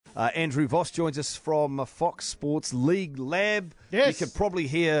Andrew Voss joins us from Fox Sports League Lab. Yes. You can probably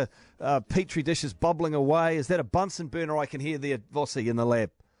hear Petri dishes bubbling away. Is that a Bunsen burner I can hear there, Vossy, in the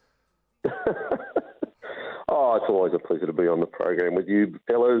lab? Oh, it's always a pleasure to be on the program with you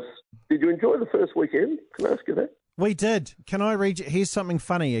fellas. Did you enjoy the first weekend? Can I ask you that? We did. Can I read you? Here's something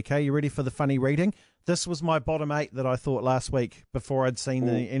funny, okay? You ready for the funny reading? This was my bottom 8 that I thought last week before I'd seen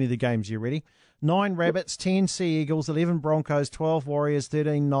any of the games. You ready? 9 Rabbits, 10 Sea Eagles, 11 Broncos, 12 Warriors,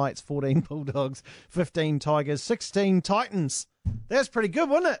 13 Knights, 14 Bulldogs, 15 Tigers, 16 Titans. That's pretty good,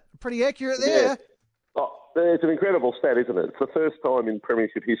 wasn't it? Pretty accurate there. Yeah. Oh, it's an incredible stat, isn't it? It's the first time in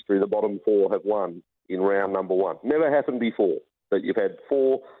Premiership history the bottom 4 have won in round number 1. Never happened before that you've had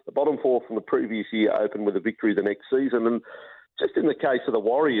the bottom 4 from the previous year open with a victory the next season. And just in the case of the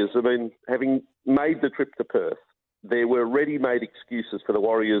Warriors, I mean, having made the trip to Perth, there were ready-made excuses for the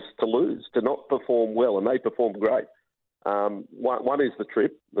Warriors to lose, to not perform well, and they performed great. One is the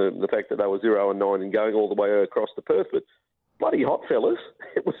trip, the fact that they were 0-9 and going all the way across to Perth, but bloody hot, fellas.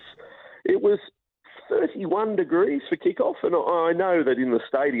 It was 31 degrees for kickoff, and I know that in the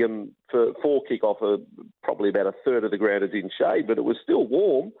stadium for kickoff, probably about a third of the ground is in shade, but it was still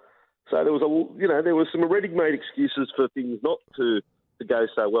warm. So there was some ready-made excuses for things not to go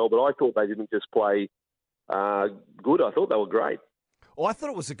so well, but I thought they didn't just play good. I thought they were great. Well, I thought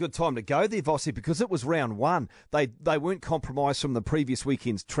it was a good time to go there, Vossy, because it was round 1. They weren't compromised from the previous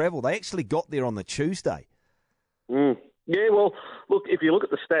weekend's travel. They actually got there on the Tuesday. Yeah, well, look, if you look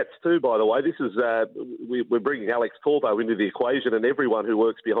at the stats too, by the way, this is we're bringing Alex Torbo into the equation and everyone who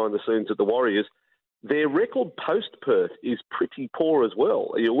works behind the scenes at the Warriors. Their record post-Perth is pretty poor as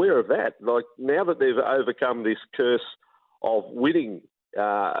well. Are you aware of that? Like, now that they've overcome this curse of winning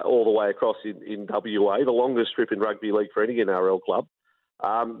all the way across in WA, the longest trip in rugby league for any NRL club,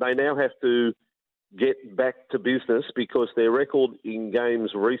 they now have to get back to business because their record in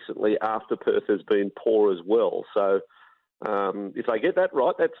games recently after Perth has been poor as well. So if they get that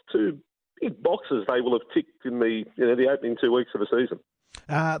right, that's 2 big boxes they will have ticked in the opening 2 weeks of the season.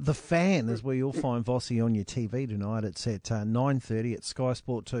 The Fan is where you'll find Vossy on your TV tonight. It's at 9:30 at Sky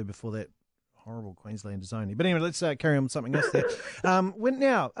Sport 2 before that horrible Queenslanders only. But anyway, let's carry on with something else there.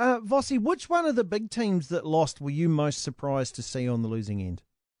 Vossy, which one of the big teams that lost were you most surprised to see on the losing end?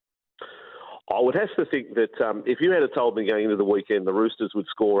 I would have to think that if you had told me going into the weekend the Roosters would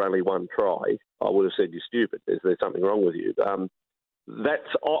score only 1 try, I would have said you're stupid. There's something wrong with you. I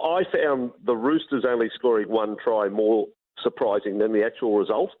found the Roosters only scoring 1 try more surprising than the actual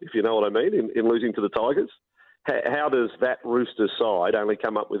result, if you know what I mean, in losing to the Tigers. How does that Roosters side only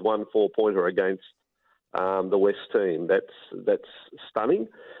come up with 1 4-pointer against the West team? That's stunning.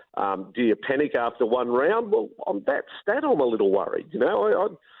 Do you panic after 1 round? Well, on that stat, I'm a little worried.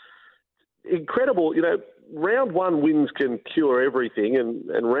 Incredible. Round 1 wins can cure everything,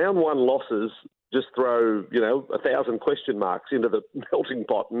 and round 1 losses just throw 1,000 question marks into the melting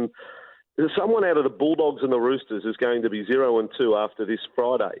pot. And someone out of the Bulldogs and the Roosters is going to be 0-2 after this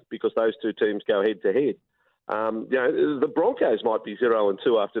Friday because those 2 teams go head to head. The Broncos might be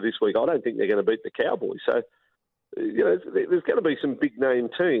 0-2 after this week. I don't think they're going to beat the Cowboys. So, there's going to be some big name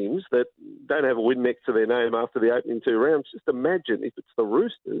teams that don't have a win next to their name after the opening 2 rounds. Just imagine if it's the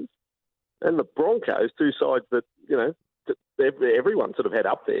Roosters and the Broncos, 2 sides that, everyone sort of had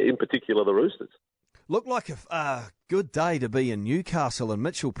up there, in particular the Roosters. Looked like a good day to be in Newcastle, and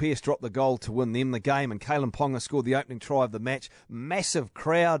Mitchell Pearce dropped the goal to win them the game, and Kalen Ponga scored the opening try of the match. Massive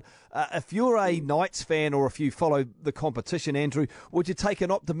crowd. If you're a Knights fan or if you follow the competition, Andrew, would you take an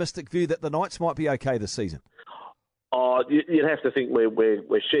optimistic view that the Knights might be okay this season? Oh, you'd have to think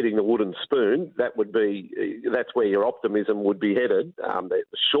we're shedding the wooden spoon. That's where your optimism would be headed.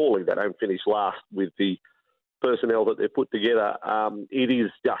 Surely they don't finish last with the personnel that they've put together. It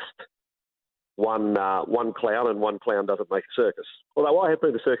is just one clown, and one clown doesn't make a circus. Although I have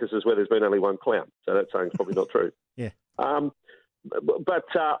been to circuses where there's been only 1 clown, so that saying's probably not true. Yeah. I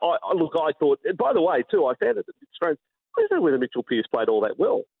thought. By the way, too, I found it a bit strange. I don't know whether Mitchell Pearce played all that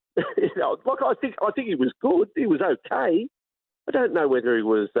well. I think he was good. He was okay. I don't know whether he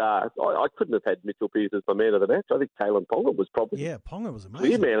was. I couldn't have had Mitchell Pearce as my man of the match. I think Kalen Ponga was probably. Yeah, Ponga was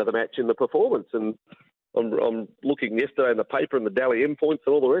clear amazing. man of the match in the performance. And I'm looking yesterday in the paper and the Dally M points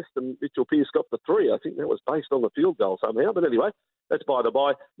and all the rest, and Mitchell Pearce got the 3. I think that was based on the field goal somehow. But anyway, that's by the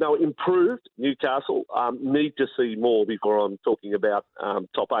by. No, improved Newcastle. Need to see more before I'm talking about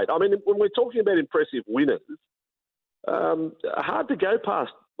top 8. I mean, when we're talking about impressive winners, hard to go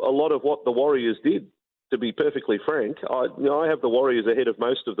past a lot of what the Warriors did, to be perfectly frank. I have the Warriors ahead of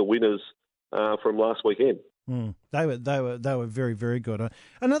most of the winners from last weekend. They were very, very good.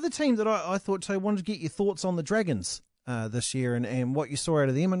 Another team that I thought, so I wanted to get your thoughts on the Dragons. this year and what you saw out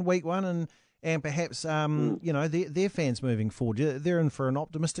of them in week one and perhaps, their fans moving forward. They're in for an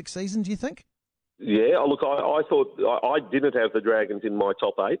optimistic season, do you think? Yeah, look, I thought I didn't have the Dragons in my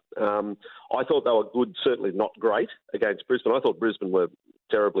top 8. I thought they were good, certainly not great against Brisbane. I thought Brisbane were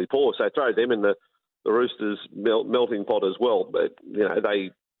terribly poor, so throw them in the Roosters melting pot as well. But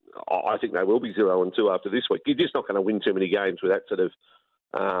I think they will be 0-2 after this week. You're just not going to win too many games with that sort of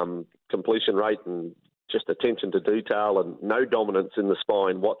completion rate and just attention to detail and no dominance in the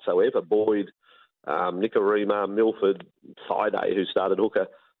spine whatsoever. Boyd, Nikorima, Milford, Friday, who started hooker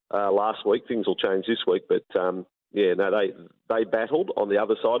last week. Things will change this week, but they battled on the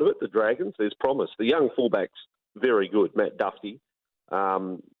other side of it. The Dragons, there's promise. The young fullbacks, very good. Matt Duffy,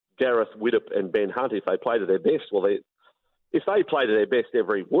 Gareth Widdop, and Ben Hunt. If they play to their best, if they play to their best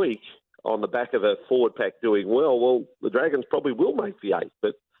every week on the back of a forward pack doing well, the Dragons probably will make the 8.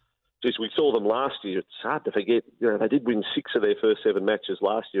 But geez, we saw them last year. It's hard to forget. They did win 6 of their first 7 matches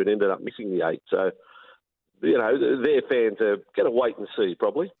last year and ended up missing the 8. So, their fans are going to wait and see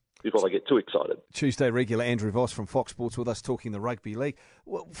probably before they get too excited. Tuesday regular Andrew Voss from Fox Sports with us talking the rugby league.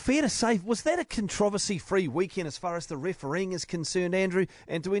 Well, fair to say, was that a controversy-free weekend as far as the refereeing is concerned, Andrew?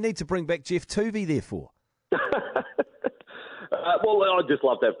 And do we need to bring back Jeff Tuvey therefore? I'd just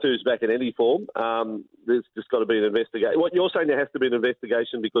love to have twos back in any form. There's just got to be an investigation. What you're saying, there has to be an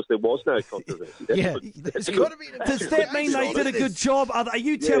investigation because there was no controversy. There's got to be an investigation. Does that mean they did a good job? Are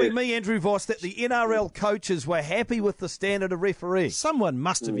you telling me, Andrew Voss, that the NRL coaches were happy with the standard of referee? Someone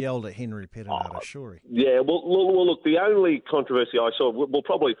must have yelled at Henry Pettinato, surely. Yeah, look, the only controversy I saw,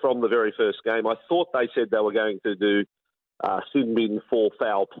 probably from the very first game, I thought they said they were going to do sin bin for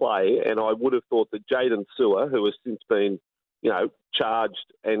foul play, and I would have thought that Jaden Sewer, who has since been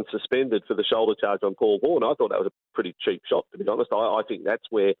charged and suspended for the shoulder charge on Paul Vaughan. I thought that was a pretty cheap shot, to be honest. I think that's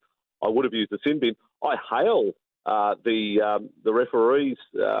where I would have used the sin bin. I hail the referees,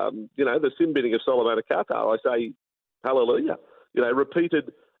 the sin binning of Solomona Qatar. I say, hallelujah.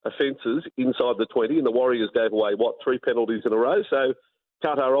 Repeated offences inside the 20, and the Warriors gave away, 3 penalties in a row. So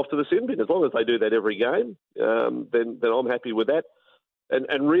Qatar off to the sin bin. As long as they do that every game, then I'm happy with that.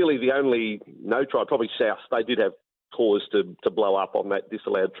 And really the only no try, probably South, they did have cause to blow up on that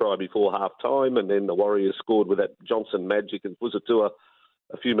disallowed try before half-time, and then the Warriors scored with that Johnson magic and Fusatua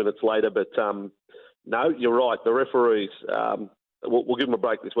a few minutes later. But, no, you're right. The referees, we'll give them a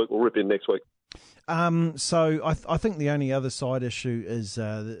break this week. We'll rip in next week. So I think the only other side issue is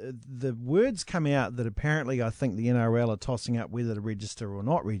the words come out that apparently I think the NRL are tossing up whether to register or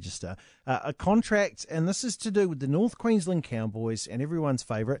not register a contract, and this is to do with the North Queensland Cowboys and everyone's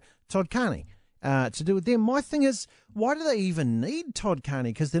favourite, Todd Carney. To do with them. My thing is, why do they even need Todd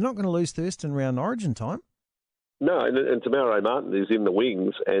Carney? Because they're not going to lose Thurston round Origin time. No, and Tamaro Martin is in the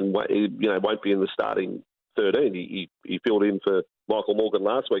wings and won't be in the starting 13. He filled in for Michael Morgan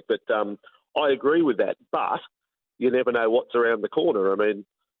last week, but I agree with that. But you never know what's around the corner. I mean,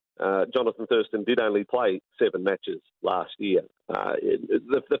 Jonathan Thurston did only play 7 matches last year.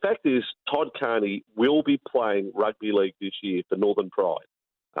 The fact is, Todd Carney will be playing rugby league this year for Northern Pride.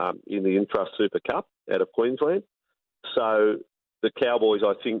 In the Intrust Super Cup out of Queensland. So the Cowboys,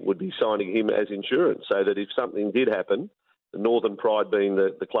 I think, would be signing him as insurance so that if something did happen, the Northern Pride being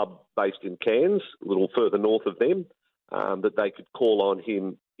the club based in Cairns, a little further north of them, that they could call on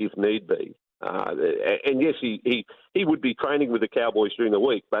him if need be. And yes, he would be training with the Cowboys during the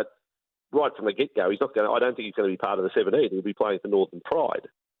week, but right from the get-go, I don't think he's going to be part of the 17. He'll be playing for Northern Pride.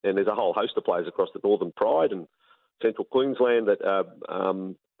 And there's a whole host of players across the Northern Pride and Central Queensland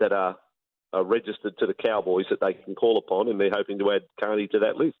that are registered to the Cowboys that they can call upon, and they're hoping to add Carney to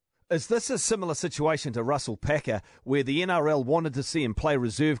that list. Is this a similar situation to Russell Packer, where the NRL wanted to see him play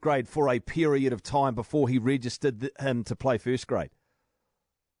reserve grade for a period of time before he registered him to play first grade?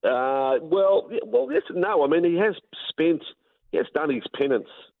 Well, yes and no. I mean, he has done his penance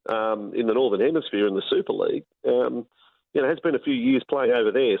in the Northern Hemisphere in the Super League. It has been a few years playing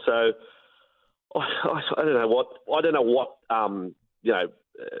over there, so I don't know what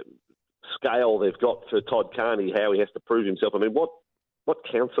scale they've got for Todd Carney, how he has to prove himself. I mean, what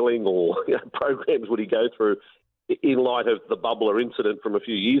counselling or programs would he go through in light of the bubbler incident from a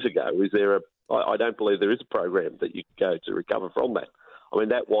few years ago? Is there I don't believe there is a program that you can go to recover from that. I mean,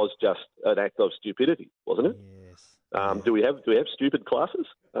 that was just an act of stupidity, wasn't it? Yes. Do we have stupid classes?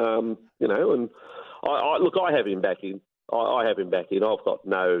 And I have him back in. I have him back in. I've got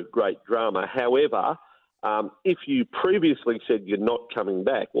no great drama. However, if you previously said you're not coming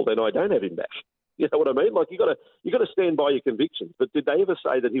back, well, then I don't have him back. You know what I mean? Like you got to stand by your convictions. But did they ever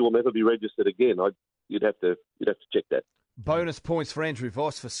say that he will never be registered again? You'd have to check that. Bonus points for Andrew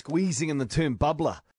Voss for squeezing in the term bubbler